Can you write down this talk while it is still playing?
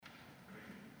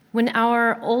When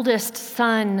our oldest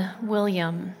son,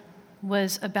 William,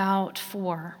 was about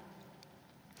 4,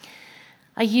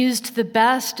 I used the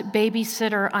best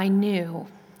babysitter I knew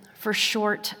for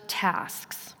short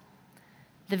tasks,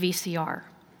 the VCR.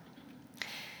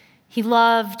 He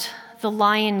loved The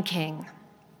Lion King,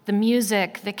 the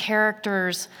music, the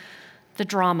characters, the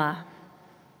drama.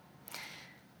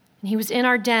 And he was in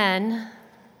our den,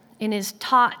 in his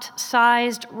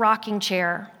tot-sized rocking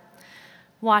chair,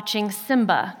 watching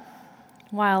Simba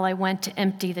while I went to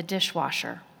empty the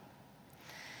dishwasher.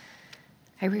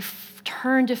 I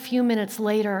returned a few minutes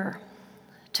later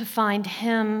to find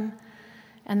him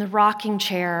and the rocking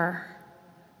chair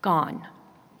gone.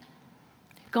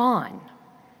 Gone.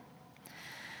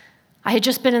 I had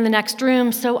just been in the next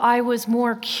room, so I was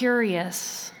more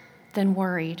curious than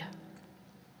worried.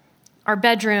 Our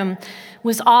bedroom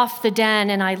was off the den,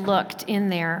 and I looked in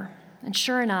there, and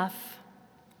sure enough,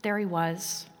 there he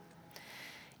was,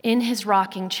 in his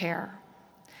rocking chair,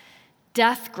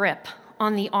 death grip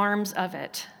on the arms of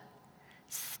it,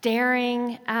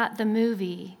 staring at the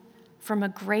movie from a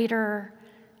greater,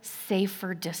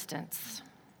 safer distance.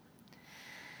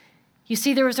 You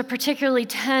see, there was a particularly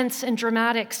tense and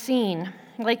dramatic scene,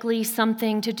 likely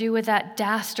something to do with that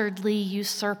dastardly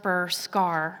usurper,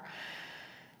 Scar.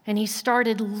 And he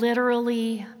started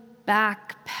literally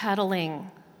backpedaling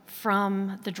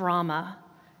from the drama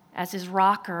as his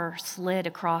rocker slid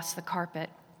across the carpet,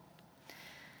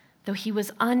 though he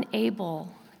was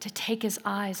unable to take his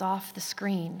eyes off the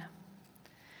screen,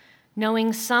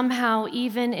 knowing somehow,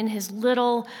 even in his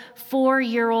little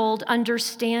 4-year-old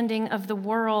understanding of the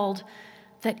world,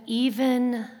 that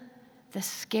even the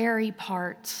scary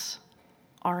parts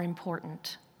are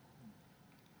important.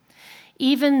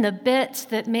 Even the bits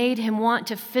that made him want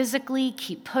to physically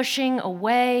keep pushing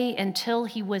away until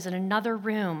he was in another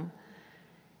room,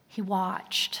 he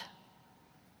watched.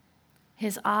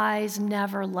 His eyes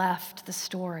never left the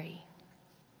story.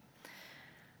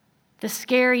 The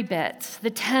scary bits, the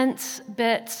tense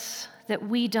bits that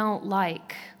we don't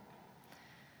like,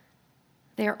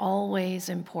 they're always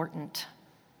important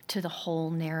to the whole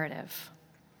narrative.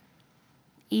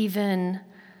 Even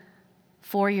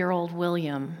 4-year-old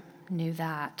William knew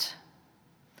that.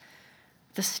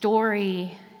 The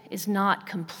story is not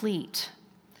complete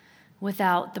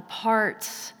without the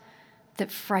parts that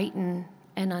frighten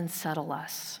and unsettle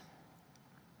us.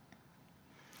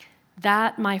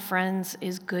 That, my friends,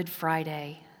 is Good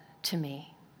Friday to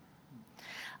me.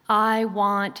 I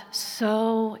want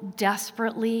so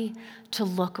desperately to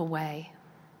look away.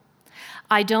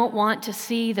 I don't want to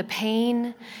see the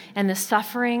pain and the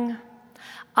suffering.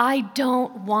 I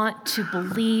don't want to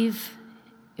believe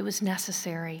it was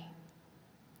necessary.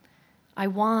 I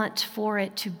want for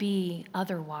it to be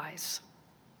otherwise.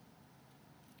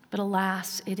 But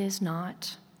alas, it is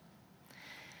not.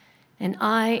 And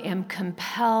I am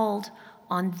compelled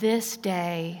on this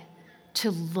day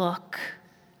to look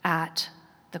at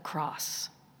the cross.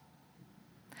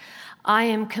 I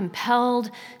am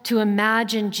compelled to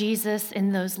imagine Jesus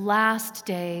in those last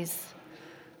days,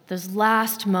 those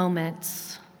last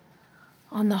moments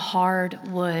on the hard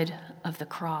wood of the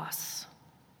cross.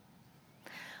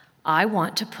 I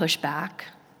want to push back.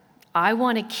 I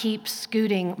want to keep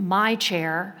scooting my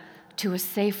chair to a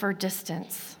safer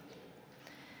distance.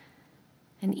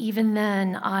 And even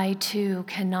then, I too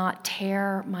cannot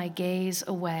tear my gaze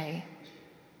away,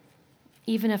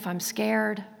 even if I'm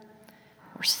scared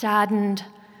or saddened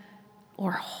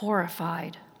or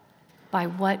horrified by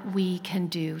what we can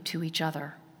do to each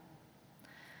other,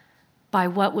 by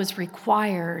what was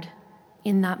required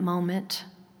in that moment,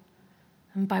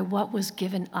 and by what was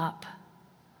given up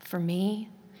for me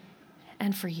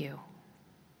and for you.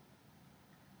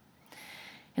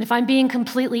 And if I'm being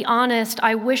completely honest,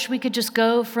 I wish we could just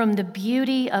go from the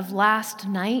beauty of last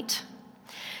night,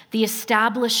 the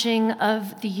establishing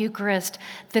of the Eucharist,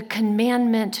 the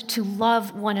commandment to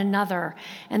love one another,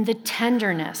 and the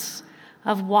tenderness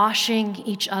of washing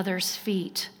each other's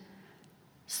feet,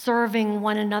 serving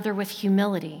one another with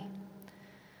humility.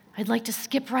 I'd like to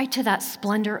skip right to that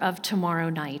splendor of tomorrow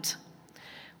night,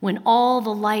 when all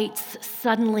the lights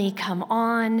suddenly come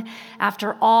on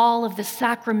after all of the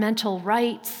sacramental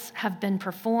rites have been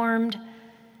performed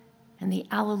and the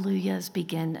alleluias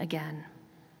begin again.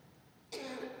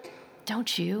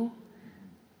 Don't you?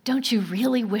 Don't you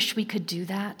really wish we could do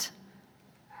that?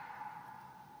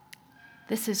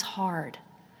 This is hard.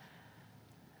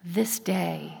 This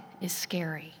day is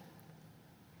scary.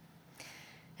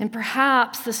 And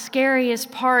perhaps the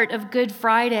scariest part of Good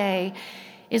Friday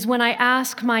is when I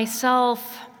ask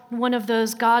myself one of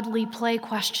those godly play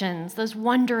questions, those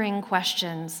wondering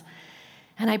questions.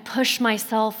 And I push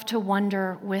myself to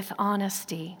wonder with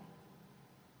honesty.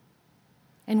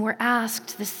 And we're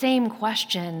asked the same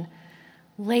question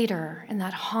later in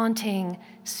that haunting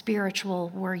spiritual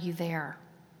 "Were you there?"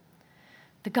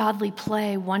 The godly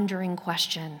play wondering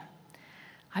question.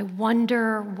 I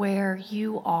wonder where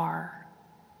you are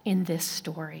in this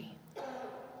story.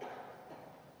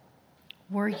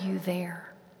 Were you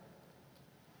there?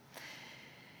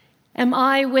 Am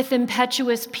I with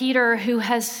impetuous Peter, who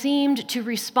has seemed to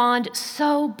respond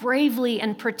so bravely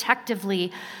and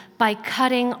protectively by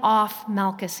cutting off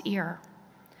Malchus' ear,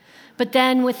 but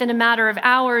then within a matter of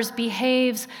hours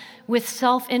behaves with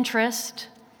self-interest,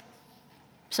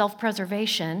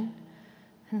 self-preservation,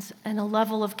 and a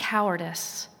level of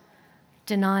cowardice,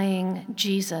 denying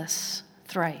Jesus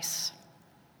thrice?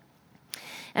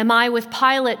 Am I with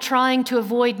Pilate, trying to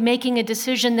avoid making a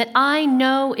decision that I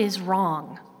know is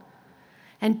wrong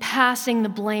and passing the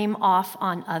blame off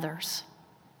on others,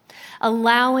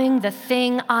 allowing the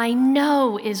thing I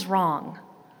know is wrong,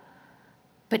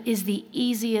 but is the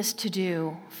easiest to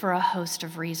do for a host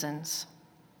of reasons?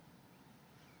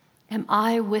 Am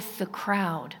I with the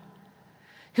crowd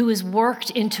who is worked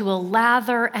into a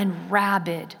lather and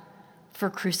rabid for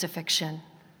crucifixion?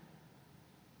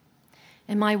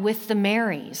 Am I with the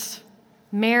Marys?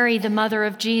 Mary, the mother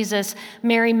of Jesus,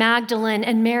 Mary Magdalene,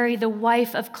 and Mary, the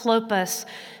wife of Clopas,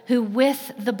 who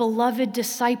with the beloved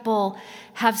disciple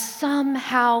have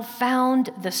somehow found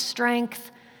the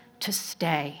strength to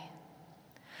stay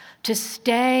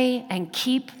and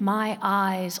keep my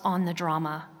eyes on the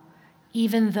drama,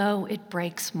 even though it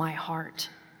breaks my heart.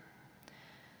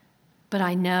 But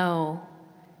I know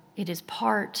it is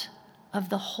part of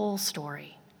the whole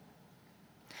story.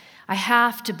 I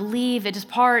have to believe it is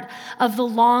part of the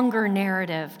longer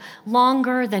narrative,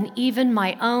 longer than even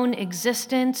my own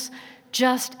existence,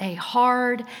 just a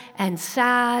hard and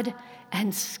sad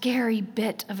and scary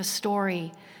bit of a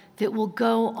story that will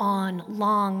go on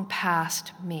long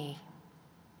past me.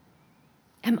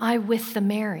 Am I with the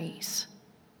Marys?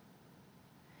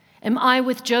 Am I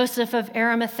with Joseph of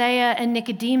Arimathea and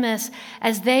Nicodemus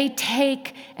as they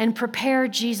take and prepare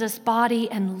Jesus' body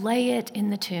and lay it in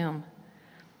the tomb,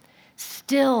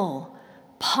 still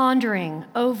pondering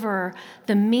over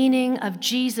the meaning of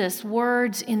Jesus'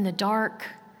 words in the dark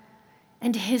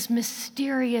and his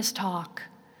mysterious talk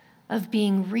of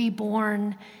being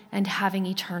reborn and having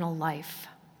eternal life?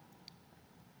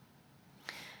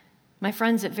 My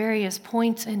friends, at various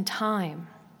points in time,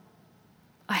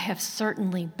 I have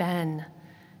certainly been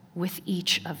with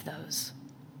each of those.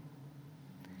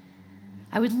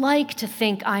 I would like to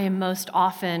think I am most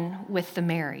often with the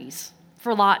Marys,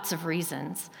 for lots of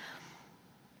reasons,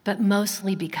 but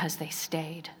mostly because they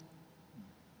stayed.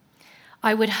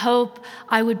 I would hope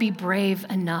I would be brave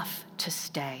enough to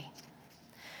stay,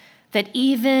 that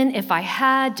even if I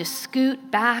had to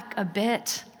scoot back a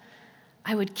bit,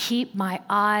 I would keep my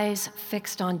eyes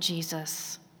fixed on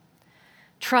Jesus,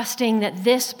 trusting that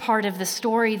this part of the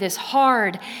story, this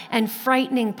hard and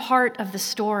frightening part of the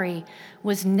story,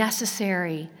 was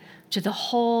necessary to the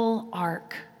whole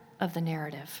arc of the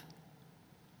narrative.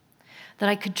 That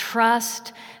I could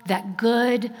trust that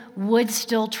good would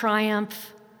still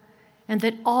triumph and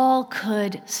that all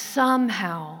could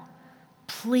somehow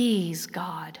please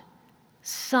God,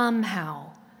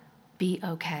 somehow be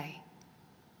okay.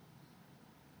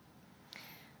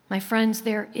 My friends,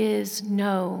 there is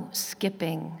no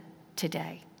skipping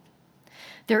today.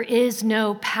 There is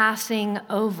no passing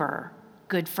over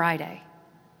Good Friday.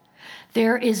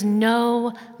 There is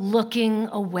no looking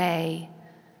away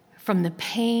from the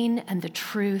pain and the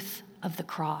truth of the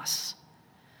cross.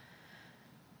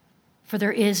 For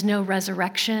there is no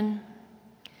resurrection,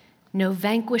 no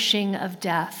vanquishing of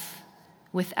death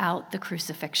without the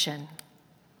crucifixion.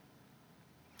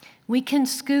 We can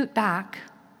scoot back.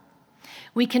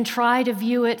 We can try to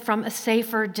view it from a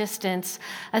safer distance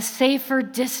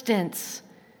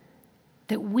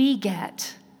that we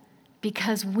get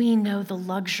because we know the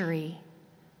luxury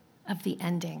of the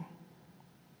ending.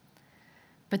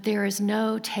 But there is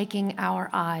no taking our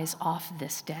eyes off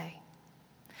this day.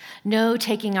 No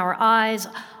taking our eyes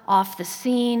off the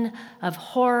scene of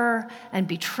horror and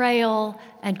betrayal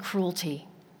and cruelty.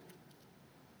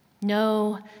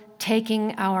 No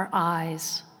taking our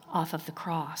eyes off of the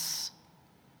cross.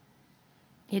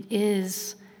 It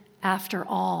is, after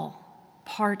all,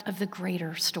 part of the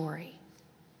greater story.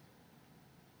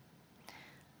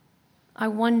 I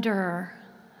wonder,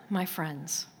 my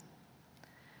friends,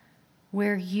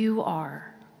 where you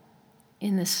are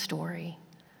in this story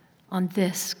on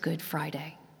this Good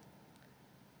Friday.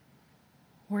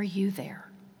 Were you there?